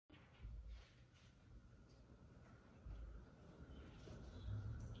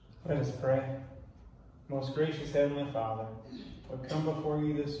Let us pray. Most gracious Heavenly Father, we come before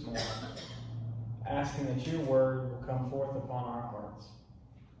you this morning, asking that your word will come forth upon our hearts.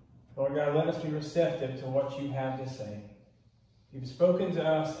 Lord God, let us be receptive to what you have to say. You've spoken to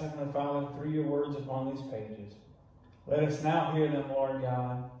us, Heavenly Father, through your words upon these pages. Let us now hear them, Lord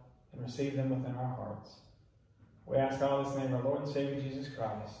God, and receive them within our hearts. We ask all this in the name of our Lord and Savior, Jesus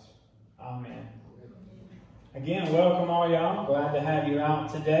Christ. Amen. Again, welcome all y'all. Glad to have you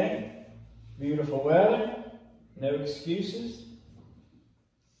out today. Beautiful weather. No excuses.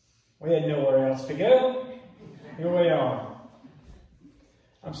 We had nowhere else to go. Here we are.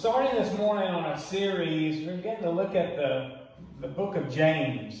 I'm starting this morning on a series. We're getting to look at the book of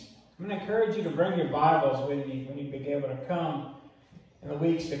James. I'm going to encourage you to bring your Bibles with you when you be able to come in the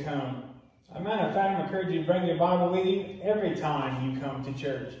weeks to come. As a matter of fact, I encourage you to bring your Bible with you every time you come to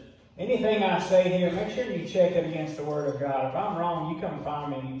church. Anything I say here, make sure you check it against the Word of God. If I'm wrong, you come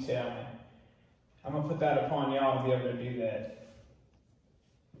find me and you tell me. I'm going to put that upon y'all to be able to do that.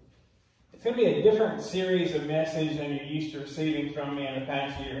 It's going to be a different series of message than you're used to receiving from me in the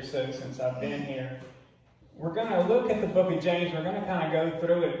past year or so since I've been here. We're going to look at the book of James. We're going to kind of go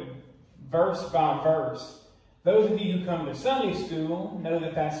through it verse by verse. Those of you who come to Sunday school know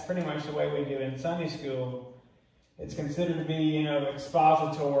that that's pretty much the way we do it in Sunday school. It's considered to be,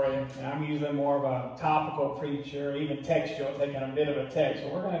 expository. And I'm usually more of a topical preacher, even textual, taking a bit of a text.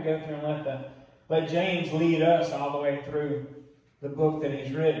 But we're going to go through and let James lead us all the way through the book that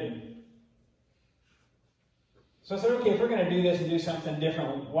he's written. So I said, okay, if we're going to do this and do something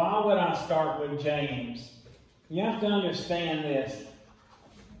different, why would I start with James? You have to understand this.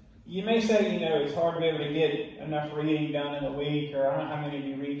 You may say, it's hard to be able to get enough reading done in a week, or I don't know how many of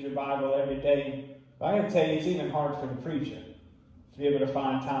you read your Bible every day. But I got to tell you, it's even hard for the preacher to be able to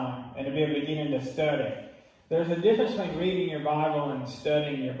find time and to be able to get into study. There's a difference between reading your Bible and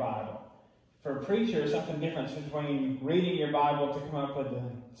studying your Bible. For a preacher, there's something different between reading your Bible to come up with the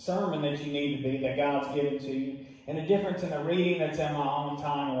sermon that you need to be, that God's given to you, and the difference in the reading that's in my own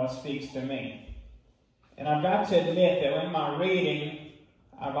time and what speaks to me. And I've got to admit that in my reading,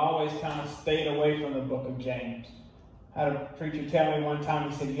 I've always kind of stayed away from the book of James. I had a preacher tell me one time,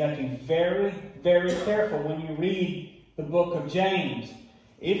 he said, you have to be very, very careful when you read the book of James.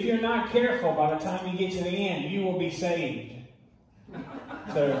 If you're not careful, by the time you get to the end, you will be saved.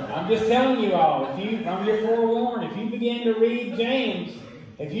 So I'm just telling you all, I'm your forewarned, if you begin to read James,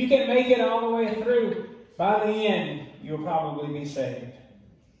 if you can make it all the way through, by the end, you'll probably be saved.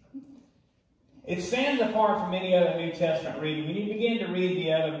 It stands apart from any other New Testament reading. When you begin to read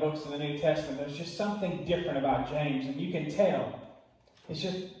the other books of the New Testament, there's just something different about James, and you can tell. It's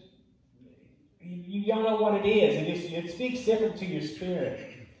just, you don't know what it is. It speaks different to your spirit.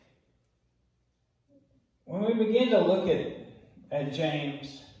 When we begin to look at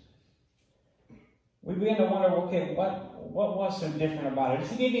James, we begin to wonder, okay, what was so different about it?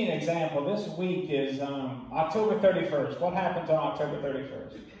 Just to give you an example, this week is October 31st. What happens on October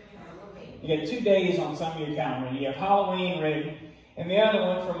 31st? You get 2 days on some of your calendar. You have Halloween written, and the other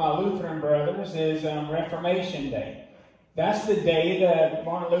one for my Lutheran brothers is Reformation Day. That's the day that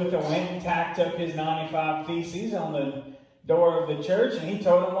Martin Luther went and tacked up his 95 Theses on the door of the church, and he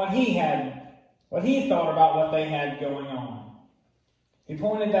told them what he thought about what they had going on. He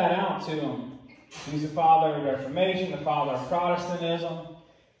pointed that out to them. He's the father of Reformation, the father of Protestantism.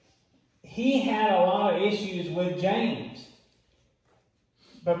 He had a lot of issues with James.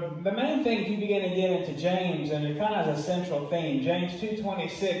 But the main thing, if you begin to get into James, and it kind of has a central theme, James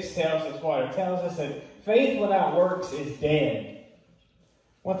 2:26 tells us what? It tells us that faith without works is dead.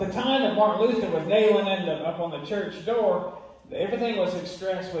 Well, at the time that Martin Luther was nailing up on the church door, everything was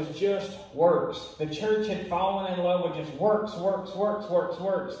expressed was just works. The church had fallen in love with just works.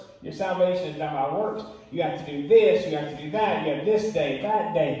 Your salvation is done by works. You have to do this, you have to do that, you have this day,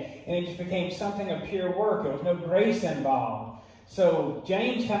 that day. And it just became something of pure work. There was no grace involved. So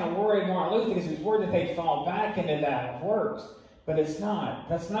James kind of worried Martin Luther because he was worried that they'd fall back into that of works. But it's not.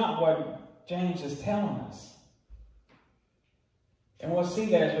 That's not what James is telling us. And we'll see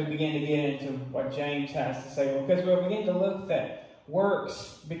that as we begin to get into what James has to say. Because we'll begin to look that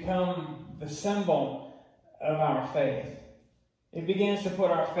works become the symbol of our faith. It begins to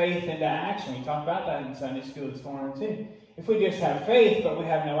put our faith into action. We talked about that in Sunday school this morning too. If we just have faith but we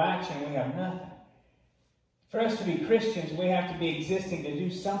have no action, we have nothing. For us to be Christians, we have to be existing to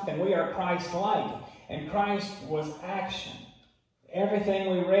do something. We are Christ-like, and Christ was action. Everything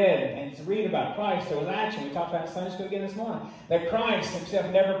we read and to read about Christ, there was action. We talked about it in Sunday school again this morning. That Christ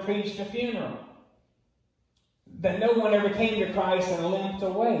himself never preached a funeral. That no one ever came to Christ and limped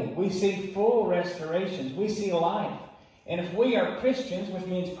away. We see full restorations. We see life. And if we are Christians, which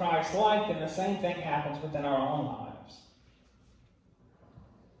means Christ-like, then the same thing happens within our own lives.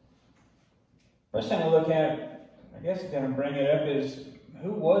 First thing we look at, I guess I'm going to bring it up, is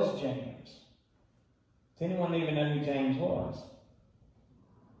who was James? Does anyone even know who James was?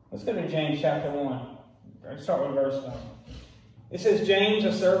 Let's go to James chapter 1. Let's start with verse 1. It says, James,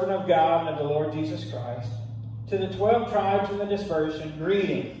 a servant of God and of the Lord Jesus Christ, to the 12 tribes in the dispersion,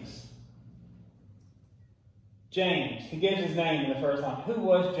 greetings. James, he gives his name in the first line. Who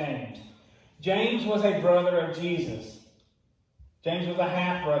was James? James was a brother of Jesus. James was a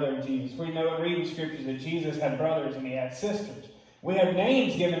half-brother of Jesus. We know in reading scriptures that Jesus had brothers and he had sisters. We have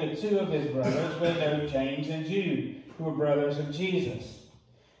names given to two of his brothers. We know James and Jude, who were brothers of Jesus.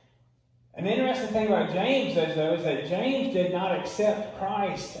 An interesting thing about James, though, is that James did not accept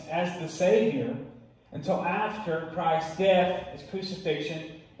Christ as the Savior until after Christ's death, his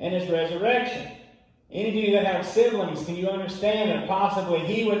crucifixion, and his resurrection. Any of you that have siblings, can you understand that possibly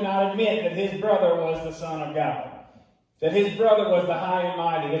he would not admit that his brother was the Son of God? That his brother was the high and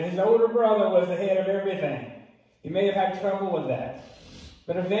mighty, that his older brother was the head of everything. He may have had trouble with that.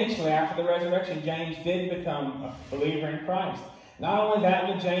 But eventually, after the resurrection, James did become a believer in Christ. Not only that,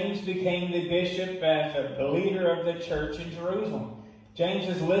 but James became the bishop and the leader of the church in Jerusalem. James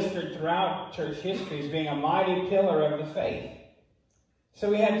is listed throughout church history as being a mighty pillar of the faith.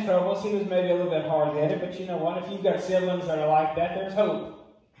 So he had troubles. He was maybe a little bit hard-headed, but you know what? If you've got siblings that are like that, there's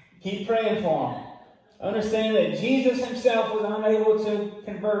hope. Keep praying for them. Understand that Jesus himself was unable to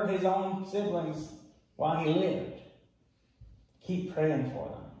convert his own siblings while he lived. Keep praying for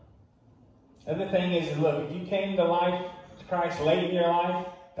them. Other thing is, look, if you came to Christ late in your life,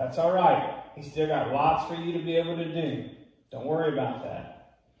 that's all right. He's still got lots for you to be able to do. Don't worry about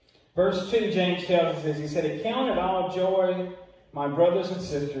that. Verse 2, James tells us this. He said, "Count it all joy, my brothers and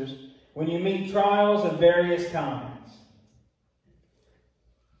sisters, when you meet trials of various kinds."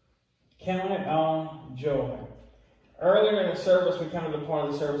 Count it all joy. Earlier in the service, we come to the point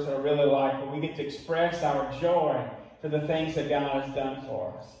of the service that I really like, where we get to express our joy for the things that God has done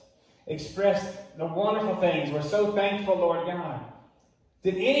for us. Express the wonderful things. We're so thankful, Lord God.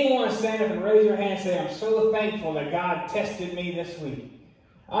 Did anyone stand up and raise your hand and say, "I'm so thankful that God tested me this week.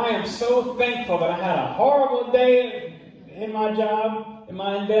 I am so thankful that I had a horrible day in my job, in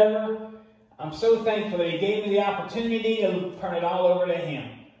my endeavor. I'm so thankful that he gave me the opportunity to turn it all over to him.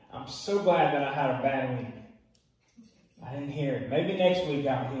 I'm so glad that I had a bad week." I didn't hear it. Maybe next week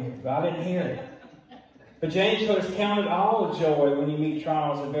I'll hear it, but I didn't hear it. But James told us, count it all joy when you meet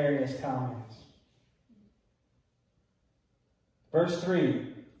trials of various kinds. Verse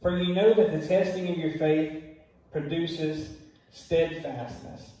 3, "For you know that the testing of your faith produces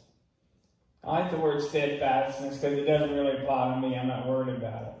steadfastness." I like the word steadfastness because it doesn't really apply to me. I'm not worried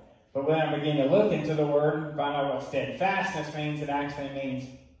about it. But when I begin to look into the word and find out what steadfastness means, it actually means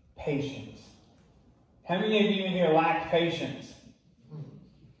patience. How many of you in here lack patience?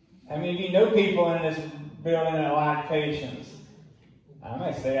 How many of you know people in this building that lack patience? I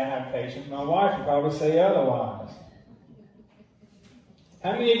may say I have patience. My wife would probably say otherwise.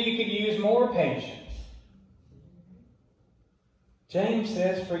 How many of you could use more patience? James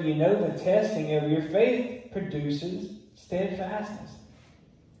says, "For you know the testing of your faith produces steadfastness."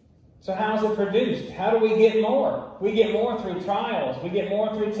 So how is it produced? How do we get more? We get more through trials. We get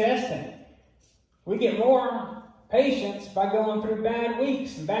more through testing. We get more patience by going through bad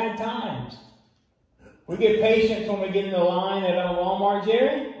weeks and bad times. We get patience when we get in the line at Walmart,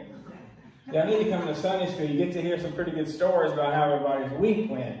 Jerry. Y'all need to come to Sunday school. You get to hear some pretty good stories about how everybody's week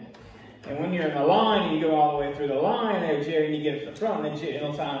went. And when you're in the line, and you go all the way through the line there, Jerry, and you get to the front, and then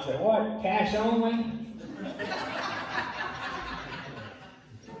it'll time and say, "What? Cash only?"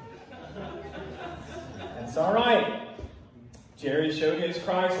 That's all right. Jerry showed his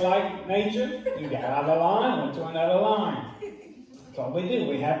Christ-like nature. He got out of the line, went to another line. That's all we do.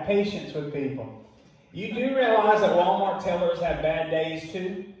 We have patience with people. You do realize that Walmart tellers have bad days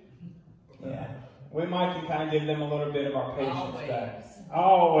too? Yeah. We might can kind of give them a little bit of our patience back.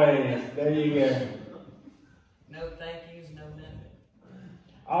 Always. There you go. No thank yous, no nothing.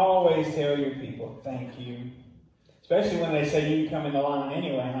 Always tell your people thank you. Especially when they say you can come in the line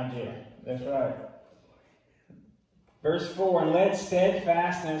anyway, huh, Jerry? That's right. Verse 4, "And let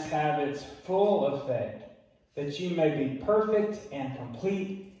steadfastness have its full effect, that you may be perfect and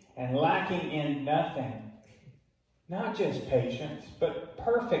complete and lacking in nothing." Not just patience, but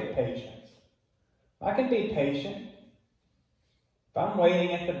perfect patience. I can be patient. If I'm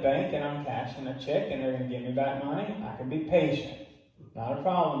waiting at the bank and I'm cashing a check and they're going to give me back money, I can be patient. Not a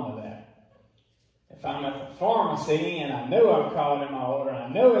problem with that. If I'm at the pharmacy and I know I've called in my order, and I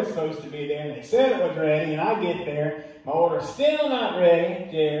know it's supposed to be there, and they said it was ready, and I get there, my order's still not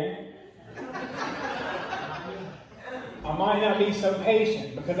ready, Jerry, I might not be so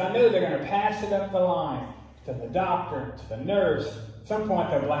patient because I know they're going to pass it up the line to the doctor, to the nurse. At some point,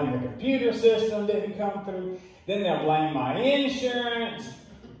 they'll blame the computer system didn't come through. Then they'll blame my insurance.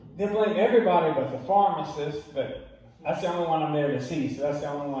 They'll blame everybody but the pharmacist, but that's the only one I'm there to see, so that's the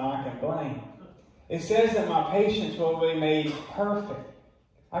only one I can blame. It says that my patience will be made perfect.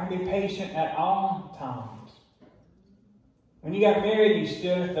 I can be patient at all times. When you got married, you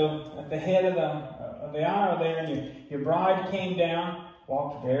stood at the head of the aisle there, and your bride came down,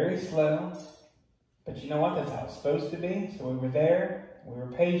 walked very slow. But you know what? That's how it's supposed to be. So we were there. We were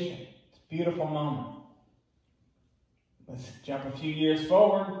patient. It's a beautiful moment. Let's jump a few years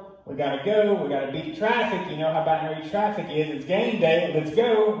forward. We got to go. We got to beat traffic. You know how Baton Rouge traffic is. It's game day. Let's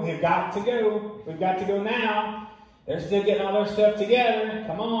go. We've got to go. We've got to go now. They're still getting all their stuff together.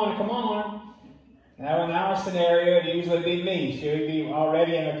 Come on, come on. Now in our scenario, it'd usually be me. She would be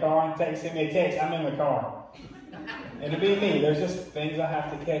already in the car and texting me a text. I'm in the car. It'll be me. There's just things I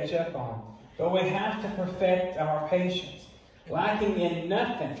have to catch up on. But we have to perfect our patience. Lacking in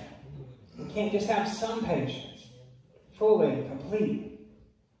nothing. We can't just have some patience. Fully complete.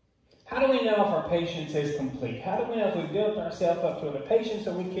 How do we know if our patience is complete? How do we know if we've built ourselves up to it? The patience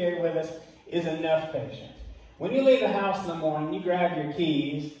that we carry with us is enough patience. When you leave the house in the morning, you grab your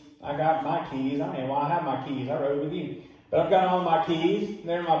keys. I got my keys. I don't know why I have my keys. I rode with you. But I've got all my keys.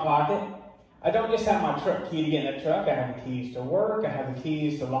 They're in my pocket. I don't just have my truck key to get in the truck. I have the keys to work. I have the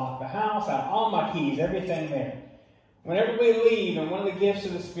keys to lock the house. I have all my keys, everything there. Whenever we leave, and one of the gifts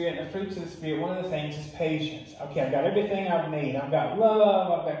of the Spirit and the fruits of the Spirit, one of the things is patience. Okay, I've got everything I need. I've got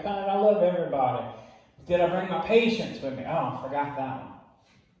love. I've got kindness. I love everybody. Did I bring my patience with me? Oh, I forgot that one.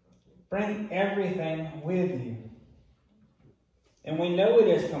 Bring everything with you. And we know it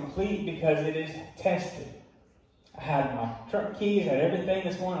is complete because it is tested. I had my truck keys, had everything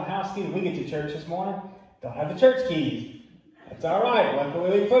this morning, the house keys. We get to church this morning, don't have the church keys. That's all right.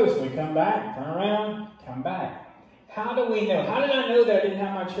 Luckily, we close. We come back, turn around, come back. How do we know? How did I know that I didn't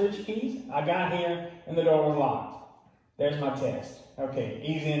have my church keys? I got here and the door was locked. There's my test. Okay,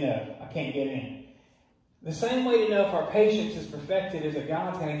 easy enough. I can't get in. The same way to know if our patience is perfected is that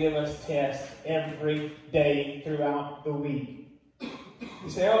God's going to give us tests every day throughout the week. You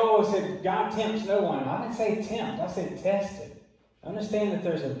say, oh, I said, God tempts no one. I didn't say tempt. I said tested. Understand that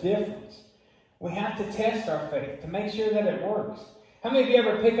there's a difference. We have to test our faith to make sure that it works. How many of you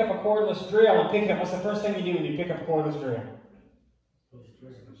ever pick up a cordless drill and pick it up? What's the first thing you do when you pick up a cordless drill?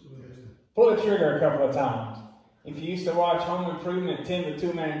 Pull the trigger a couple of times. If you used to watch Home Improvement, Tim the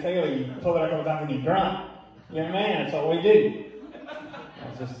Two-Man Taylor, you pull it a couple of times and you grunt. You're a man. That's what we do.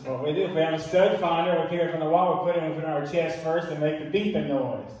 That's just what we do. If we have a stud finder, we pick it from the wall, we put it in our chest first and make the beeping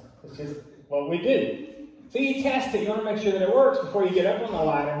noise. It's just what we do. So you test it. You want to make sure that it works before you get up on the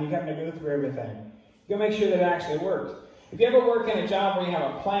ladder and you have to go through everything. You got to make sure that it actually works. If you ever work in a job where you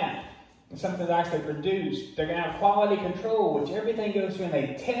have a plant and something's actually produced, they're going to have quality control, which everything goes through and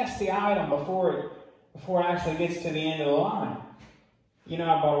they test the item before it actually gets to the end of the line. You know,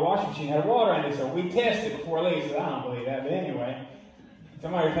 I bought a washing machine, had water in it, so we test it before it leaves. I don't believe that, but anyway.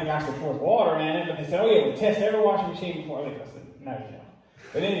 Somebody would think I actually poured water in it, but they said, oh yeah, we test every washing machine before it leaves. I said, no, you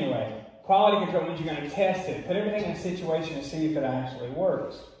don't. But anyway, quality control means you're going to test it. Put everything in a situation to see if it actually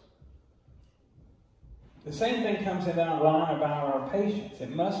works. The same thing comes in that line about our patience.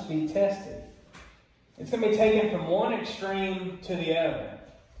 It must be tested. It's going to be taken from one extreme to the other.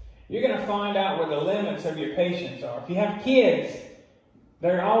 You're going to find out where the limits of your patience are. If you have kids,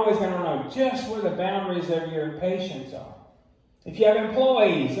 they're always going to know just where the boundaries of your patience are. If you have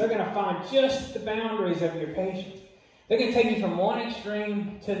employees, they're going to find just the boundaries of your patience. They're going to take you from one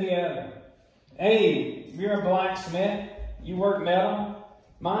extreme to the other. Hey, you're a blacksmith, you work metal.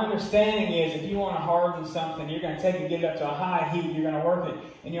 My understanding is if you want to harden something, you're going to take and get it up to a high heat, you're going to work it,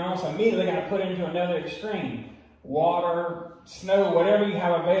 and you're also immediately going to put it into another extreme. Water, snow, whatever you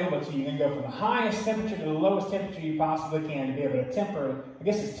have available to you. You can go from the highest temperature to the lowest temperature you possibly can to be able to temper, I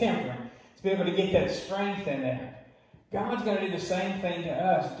guess it's tempering, to be able to get that strength in there. God's going to do the same thing to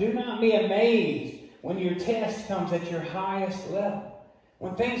us. Do not be amazed when your test comes at your highest level.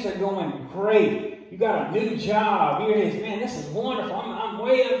 When things are going great, you got a new job, here it is, man, this is wonderful, I'm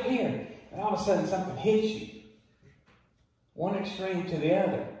way up here. And all of a sudden something hits you. One extreme to the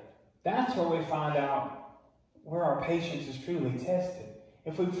other. That's where we find out where our patience is truly tested.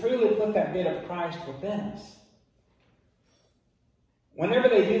 If we truly put that bit of Christ within us. Whenever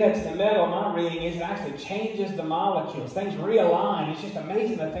they do that to the metal, my reading is it actually changes the molecules. Things realign. It's just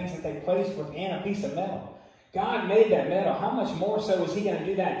amazing the things that they place within a piece of metal. God made that metal. How much more so is he going to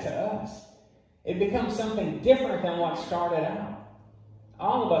do that to us? It becomes something different than what started out.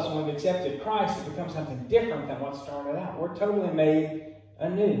 All of us, when we've accepted Christ, it becomes something different than what started out. We're totally made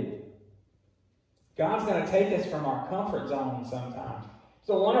anew. God's going to take us from our comfort zone sometimes.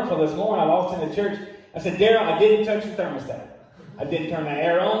 So wonderful this morning. I walked into church. I said, Daryl, I didn't touch the thermostat. I didn't turn the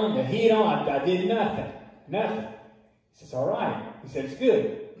air on, the heat on. I did nothing. Nothing. He says, all right. He said, it's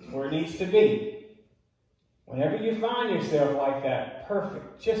good. It's where it needs to be. Whenever you find yourself like that,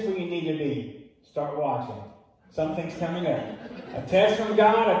 perfect, just where you need to be, start watching. Something's coming up. A test from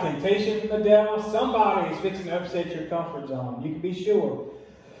God, a temptation from the devil. Somebody is fixing to upset your comfort zone. You can be sure.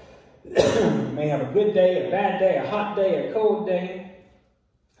 You may have a good day, a bad day, a hot day, a cold day.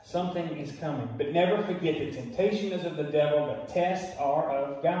 Something is coming. But never forget the temptation is of the devil, the tests are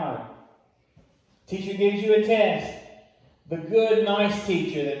of God. Teacher gives you a test. The good, nice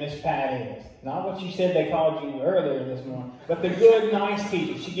teacher that Miss Pat is. Not what you said they called you earlier this morning, but the good, nice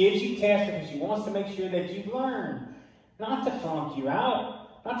teacher. She gives you tests because she wants to make sure that you've learned. Not to flunk you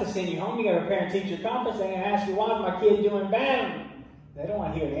out. Not to send you home. You go to a parent-teacher conference and ask you, why is my kid doing bad? They don't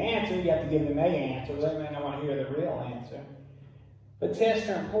want to hear the answer. You have to give them a answer. They may not want to hear the real answer. But tests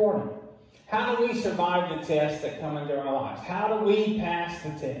are important. How do we survive the tests that come into our lives? How do we pass the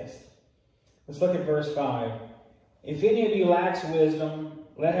test? Let's look at verse 5. If any of you lacks wisdom,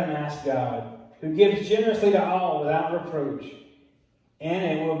 let him ask God, who gives generously to all without reproach,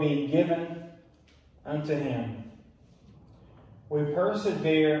 and it will be given unto him. We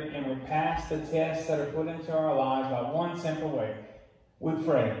persevere and we pass the tests that are put into our lives by one simple way. We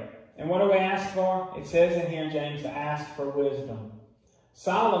pray. And what do we ask for? It says in here in James to ask for wisdom.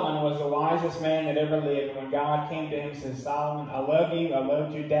 Solomon was the wisest man that ever lived. When God came to him and said, Solomon, I love you. I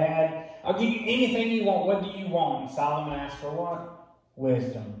loved your dad. I'll give you anything you want. What do you want? And Solomon asked for what?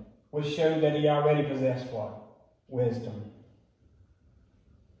 Wisdom. Which showed that he already possessed what? Wisdom.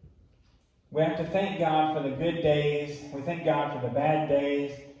 We have to thank God for the good days. We thank God for the bad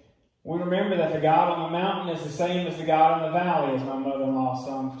days. We remember that the God on the mountain is the same as the God in the valley, as my mother-in-law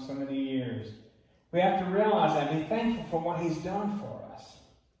sung for so many years. We have to realize that and be thankful for what he's done for us.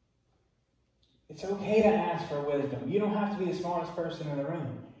 It's okay to ask for wisdom. You don't have to be the smartest person in the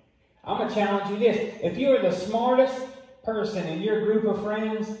room. I'm going to challenge you this. If you are the smartest person in your group of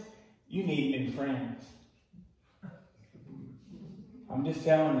friends, you need new friends. I'm just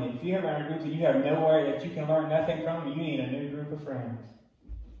telling you, if you have a group that you have nowhere that you can learn nothing from, you need a new group of friends.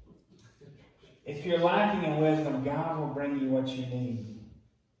 If you're lacking in wisdom, God will bring you what you need.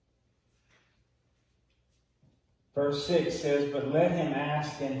 Verse 6 says, but let him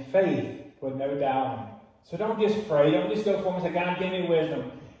ask in faith with no doubting. So don't just pray. Don't just go forward and say, God, give me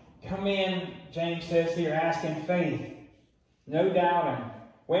wisdom. Come in, James says here, ask in faith. No doubting.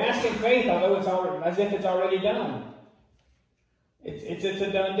 We ask in faith, although it's already, as if it's already done. It's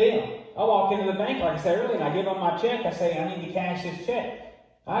a done deal. I walk into the bank, like I said earlier, and I give them my check. I say, I need to cash this check.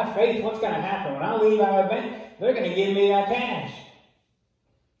 I have faith. What's going to happen? When I leave out of the bank, they're going to give me that cash.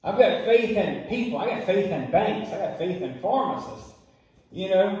 I've got faith in people. I got faith in banks. I got faith in pharmacists. You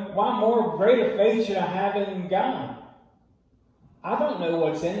know, why more greater faith should I have in God? I don't know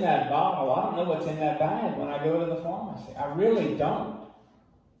what's in that bottle. I don't know what's in that bag when I go to the pharmacy. I really don't.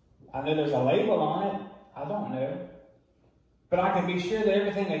 I know there's a label on it. I don't know. But I can be sure that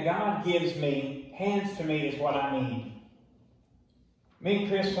everything that God gives me, hands to me, is what I need. Me and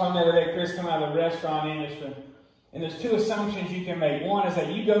Chris told me the other day, Chris come out of the restaurant industry, and there's two assumptions you can make. One is that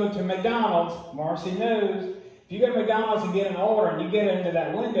you go to McDonald's, Marcy knows, if you go to McDonald's and get an order and you get into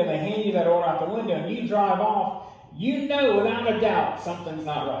that window, they hand you that order out the window and you drive off, you know without a doubt something's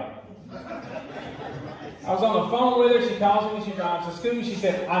not right. I was on the phone with her. She calls me. She drives to school. She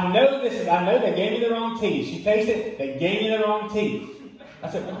said, I know they gave me the wrong tea. She tasted, they gave me the wrong tea. I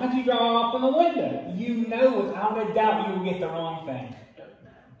said, well, why'd you drive off from the window? You know without a doubt you will get the wrong thing.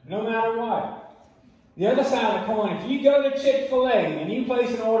 No matter what. The other side of the coin, if you go to Chick-fil-A and you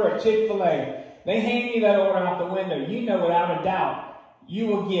place an order at Chick-fil-A, they hand you that order out the window. You know without a doubt you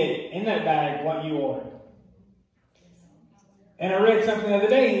will get in that bag what you ordered. And I read something the other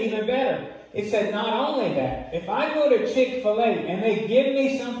day, even better. It said not only that, if I go to Chick-fil-A and they give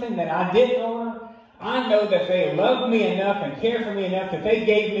me something that I didn't order, I know that they love me enough and care for me enough that they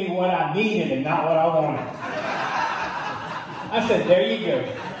gave me what I needed and not what I wanted. I said, there you go.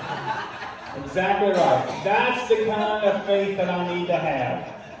 Exactly right. That's the kind of faith that I need to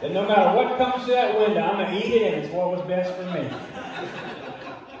have. That no matter what comes to that window, I'm going to eat it and it's what was best for me.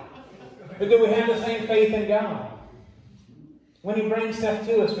 But do we have the same faith in God? When He brings stuff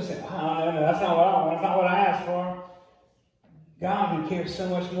to us, we say, oh, no, that's not what I want. That's not what I asked for. God, who cares so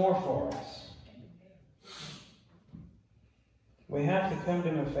much more for us. We have to come to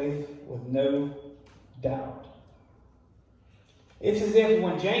Him in faith with no doubt. It's as if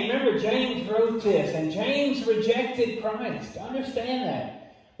when James wrote this, and James rejected Christ. Understand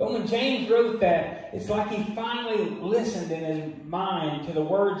that. But when James wrote that, it's like he finally listened in his mind to the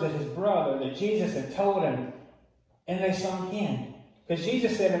words of his brother that Jesus had told him, and they sunk in. Because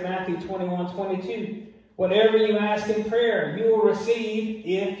Jesus said in Matthew 21:22, whatever you ask in prayer, you will receive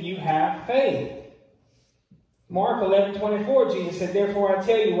if you have faith. Mark 11:24, Jesus said, therefore I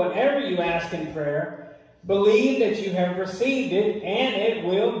tell you, whatever you ask in prayer, believe that you have received it, and it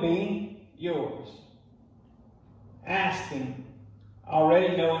will be yours. Asking,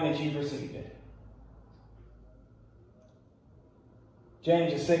 already knowing that you've received it.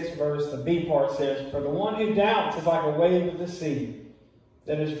 James the 6th verse, the B part says, for the one who doubts is like a wave of the sea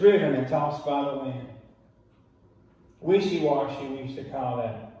that is driven and tossed by the wind. Wishy-washy, we used to call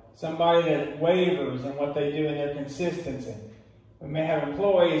that. Somebody that wavers in what they do in their consistency. We may have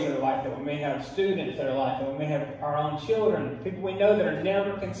employees that are like that. We may have students that are like that. We may have our own children. People we know that are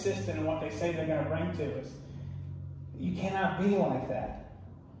never consistent in what they say they're going to bring to us. You cannot be like that.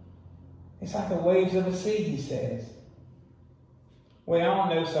 It's like the waves of the sea, he says. We all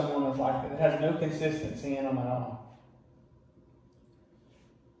know someone that's like that has no consistency in them at all.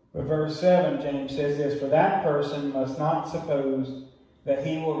 But verse 7, James says this, for that person must not suppose that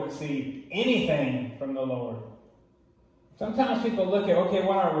he will receive anything from the Lord. Sometimes people look at, okay,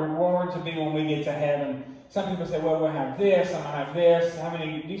 what our rewards will be when we get to heaven. Some people say, well, we'll have this, I'm going to have this. How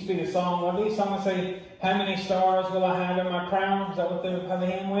many, used to be the song, well, these songs say, how many stars will I have in my crown? Is that what how the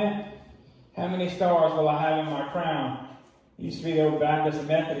hymn went? How many stars will I have in my crown? It used to be the old Baptist and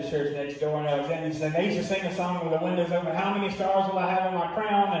Methodist church next door in Alexandria. They used to sing a song with the windows open, how many stars will I have in my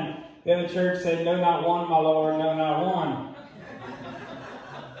crown? And the other church said, no, not one, my Lord, no, not one.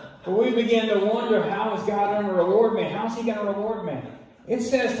 But we begin to wonder, how is God going to reward me? How is He going to reward me? It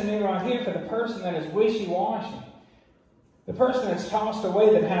says to me right here, for the person that is wishy-washy, the person that's tossed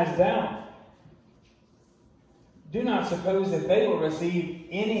away that has doubt, do not suppose that they will receive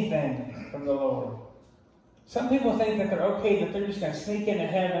anything from the Lord. Some people think that they're okay, that they're just going to sneak into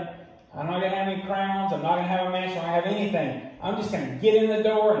heaven. I'm not going to have any crowns. I'm not going to have a mansion. I'm not going to have anything. I'm just going to get in the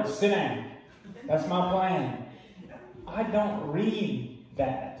door and sit down. That's my plan. I don't read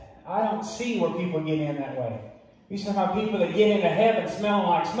that. I don't see where people get in that way. You see how people that get into heaven smelling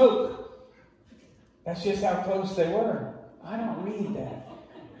like smoke. That's just how close they were. I don't read that.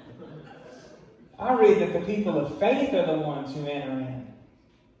 I read that the people of faith are the ones who enter in.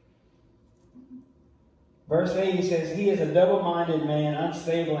 Verse 8, he says, he is a double-minded man,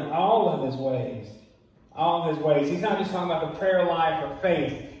 unstable in all of his ways. All of his ways. He's not just talking about the prayer life or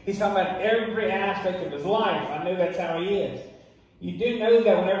faith. He's talking about every aspect of his life. I know that's how he is. You do know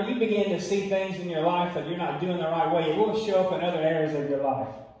that whenever you begin to see things in your life that you're not doing the right way, it will show up in other areas of your life.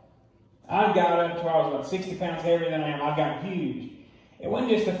 I got up to where I was about 60 pounds heavier than I am. I got huge. It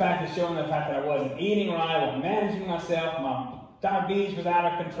wasn't just the fact of showing the fact that I wasn't eating right, I wasn't managing myself, my diabetes was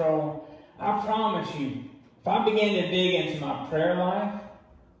out of control. I promise you, if I began to dig into my prayer life,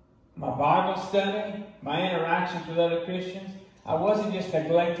 my Bible study, my interactions with other Christians, I wasn't just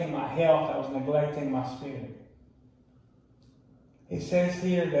neglecting my health, I was neglecting my spirit. It says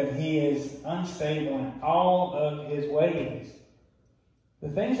here that he is unstable in all of his ways. The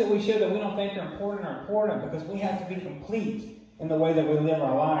things that we show that we don't think are important because we have to be complete in the way that we live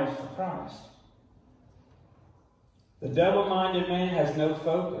our lives for Christ. The double-minded man has no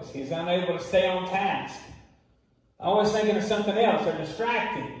focus. He's unable to stay on task. Always thinking of something else. They're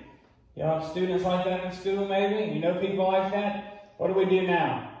distracted. You know, students like that in school maybe. You know people like that. What do we do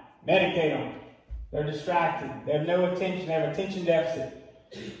now? Medicate them. They're distracted. They have no attention. They have attention deficit.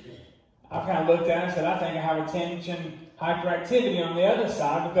 I've kind of looked at it and said, I think I have attention hyperactivity on the other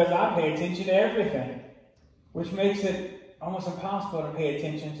side because I pay attention to everything, which makes it almost impossible to pay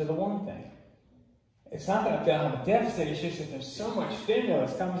attention to the one thing. It's not that I feel I have a deficit. It's just that there's so much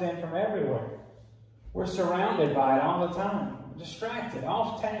stimulus comes in from everywhere. We're surrounded by it all the time. Distracted,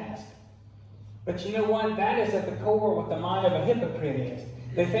 off task. But you know what? That is at the core what the mind of a hypocrite is.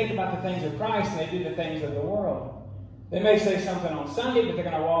 They think about the things of Christ and they do the things of the world. They may say something on Sunday, but they're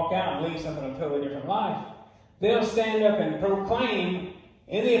going to walk out and leave something a totally different life. They'll stand up and proclaim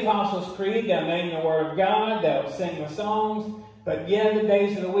in the Apostles' Creed. They'll name the Word of God. They'll sing the songs. But yet, the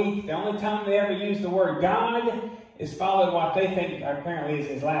days of the week, the only time they ever use the word God is followed what they think apparently is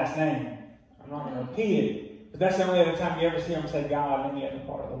his last name. I'm not going to repeat it. But that's the only other time you ever see them say God in any other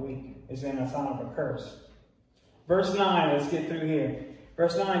part of the week is in a sign of a curse. Verse 9, let's get through here.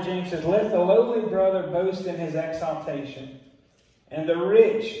 Verse 9, James says, let the lowly brother boast in his exaltation, and the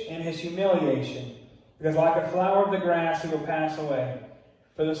rich in his humiliation, because like a flower of the grass he will pass away.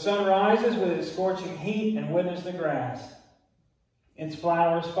 For the sun rises with its scorching heat and withers the grass. Its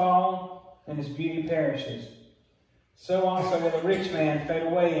flowers fall, and its beauty perishes. So also will the rich man fade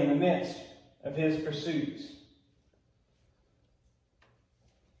away in the midst of his pursuits.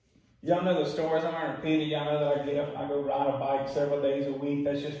 Y'all know the stories. I'm going to repeat it. Y'all know that I get up and I go ride a bike several days a week.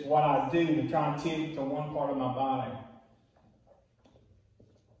 That's just what I do to try and tend to one part of my body.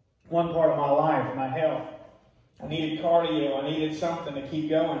 One part of my life, my health. I needed cardio. I needed something to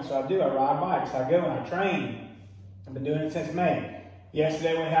keep going. So I do. I ride bikes. I go and I train. I've been doing it since May.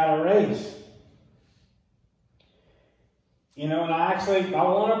 Yesterday we had a race. You know, and I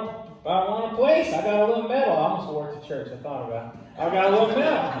won a place. I got a little medal. I almost wore it to church. I thought about it. I got a little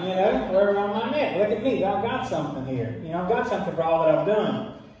medal, you know, wear around my neck. Look at me. I've got something here. You know, I've got something for all that I've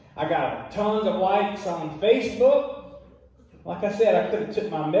done. I got tons of likes on Facebook. Like I said, I could have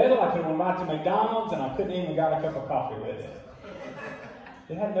took my medal. I could have went back to McDonald's, and I couldn't even got a cup of coffee with it.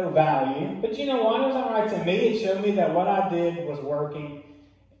 It had no value. But you know what? It was all right to me. It showed me that what I did was working.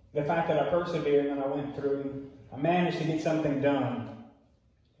 The fact that I persevered and I went through, I managed to get something done.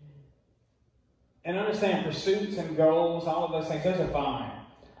 And understand pursuits and goals, all of those things, those are fine.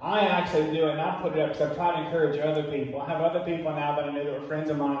 I actually do it, and I put it up because I try to encourage other people. I have other people now that I know that are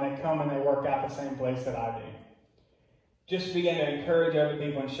friends of mine that come and they work out the same place that I do. Just begin to encourage other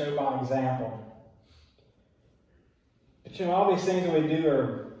people and show by example. But you know, all these things that we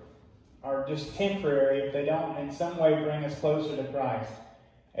do are just temporary if they don't in some way bring us closer to Christ.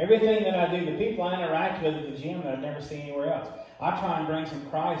 Everything that I do, the people I interact with at the gym that I've never seen anywhere else, I try and bring some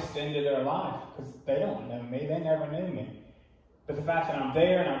Christ into their life because they don't know me. They never knew me. But the fact that I'm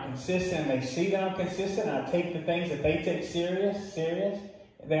there and I'm consistent and they see that I'm consistent and I take the things that they take serious,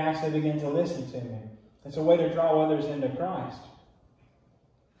 they actually begin to listen to me. It's a way to draw others into Christ.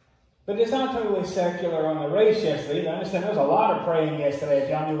 But it's not totally secular on the race yesterday. I understand there was a lot of praying yesterday if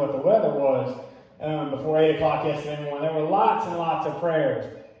y'all knew what the weather was before 8 o'clock yesterday morning. There were lots and lots of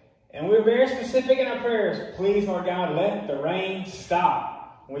prayers. And we were very specific in our prayers. Please, Lord God, let the rain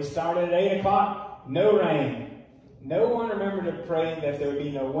stop. We started at 8 o'clock, no rain. No one remembered to pray that there would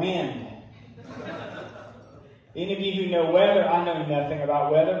be no wind. Any of you who know weather, I know nothing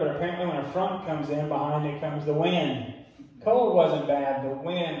about weather, but apparently when a front comes in, behind it comes the wind. Cold wasn't bad, the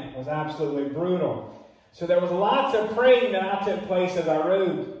wind was absolutely brutal. So there was lots of praying that took place as I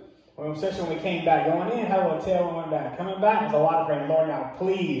rode. Especially when we came back, going in, had a little tail and went back. Coming back, there's a lot of praying, Lord, now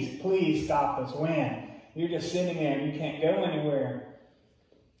please stop this wind. You're just sitting there and you can't go anywhere.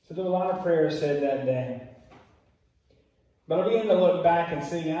 So there were a lot of prayers said that day. But I began to look back and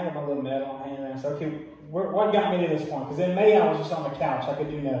see, I got my little medal in my hand, and I said, okay, what got me to this point? Because in May, I was just on the couch. I could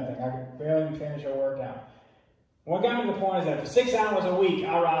do nothing. I could barely even finish a workout. What got me to the point is that for 6 hours a week,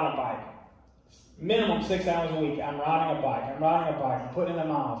 I ride a bike. Minimum 6 hours a week, I'm riding a bike. I'm putting in the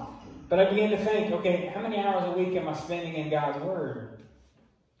miles. But I began to think, okay, how many hours a week am I spending in God's Word?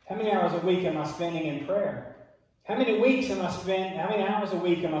 How many hours a week am I spending in prayer? How many hours a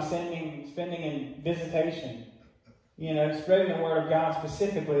week am I spending in visitation? You know, spreading the Word of God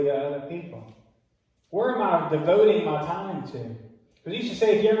specifically to other people. Where am I devoting my time to? Because you used to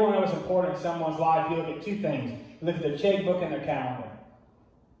say if you ever want to know what's important in someone's life, you look at two things. You look at their checkbook and their calendar.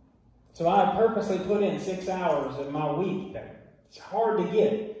 So I purposely put in 6 hours of my week. It's hard to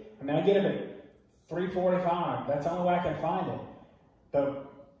get. I mean, I get up at 3:45. That's the only way I can find it.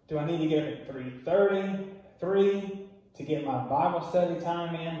 But do I need to get up at 3:30, 3 to get my Bible study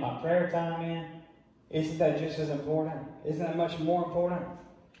time in, my prayer time in? Isn't that just as important? Isn't that much more important?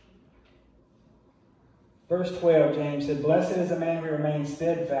 Verse 12, James said, blessed is the man who remains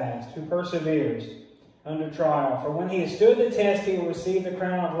steadfast, who perseveres under trial. For when he has stood the test, he will receive the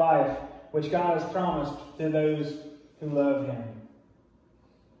crown of life, which God has promised to those who love him.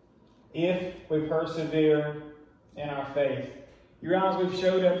 If we persevere in our faith. You realize we've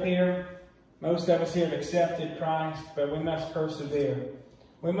showed up here. Most of us here have accepted Christ, but we must persevere.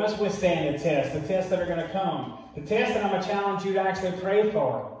 We must withstand the tests that are going to come. The tests that I'm going to challenge you to actually pray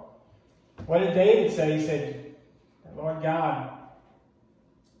for. What did David say? He said, Lord God,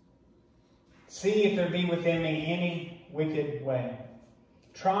 see if there be within me any wicked way.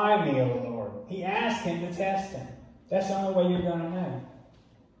 Try me, O Lord. He asked him to test him. That's the only way you're going to know.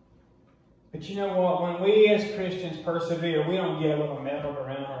 But you know what? When we as Christians persevere, we don't get a little medal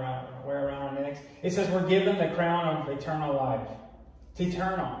around wear around our necks. It says we're given the crown of eternal life. It's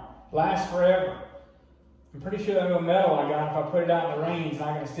eternal. Lasts forever. I'm pretty sure that little medal I got, if I put it out in the rain, it's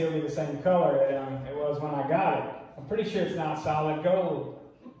not going to still be the same color it was when I got it. I'm pretty sure it's not solid gold.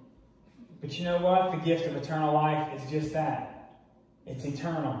 But you know what? The gift of eternal life is just that. It's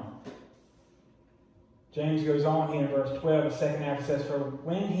eternal. James goes on here in verse 12, the second half says, "For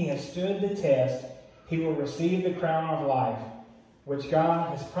when he has stood the test, he will receive the crown of life, which God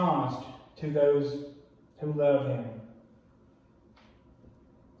has promised to those who love him."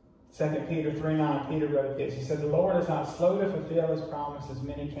 2 Peter 3:9, Peter wrote this. He said, "The Lord is not slow to fulfill his promise, as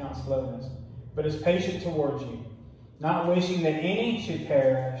many count slowness, but is patient towards you, not wishing that any should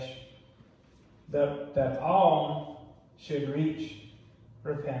perish, but that all should reach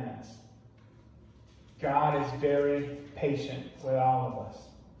repentance." God is very patient with all of us.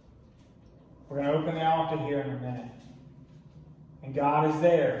 We're going to open the altar here in a minute. And God is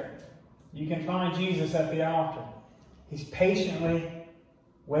there. You can find Jesus at the altar. He's patiently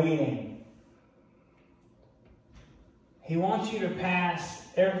waiting. He wants you to pass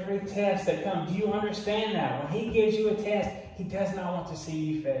every test that comes. Do you understand that? When he gives you a test, he does not want to see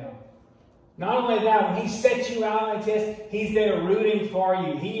you fail. Not only that, when he sets you out on a test, he's there rooting for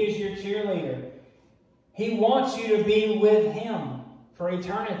you. He is your cheerleader. He wants you to be with him for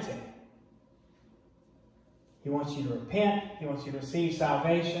eternity. He wants you to repent. He wants you to receive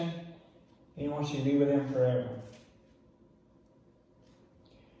salvation. And he wants you to be with him forever.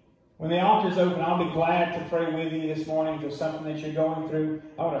 When the altar's open, I'll be glad to pray with you this morning if there's something that you're going through.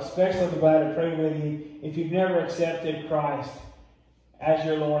 I would especially be glad to pray with you if you've never accepted Christ as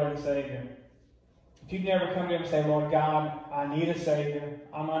your Lord and Savior. If you've never come to him and say, "Lord God, I need a Savior.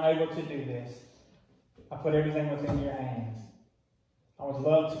 I'm unable to do this. I put everything within your hands." I would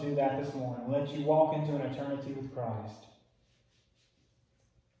love to do that this morning. Let you walk into an eternity with Christ.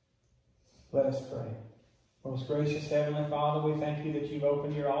 Let us pray. Most gracious Heavenly Father, we thank you that you've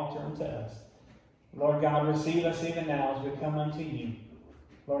opened your altar unto us. Lord God, receive us even now as we come unto you.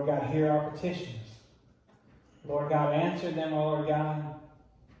 Lord God, hear our petitions. Lord God, answer them, Lord God,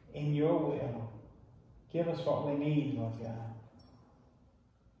 in your will. Give us what we need, Lord God.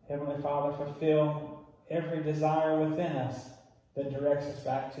 Heavenly Father, fulfill every desire within us that directs us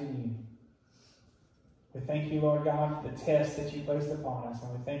back to you. We thank you, Lord God, for the test that you placed upon us.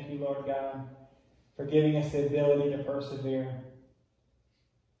 And we thank you, Lord God, for giving us the ability to persevere.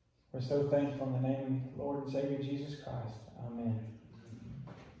 We're so thankful in the name of Lord and Savior Jesus Christ. Amen.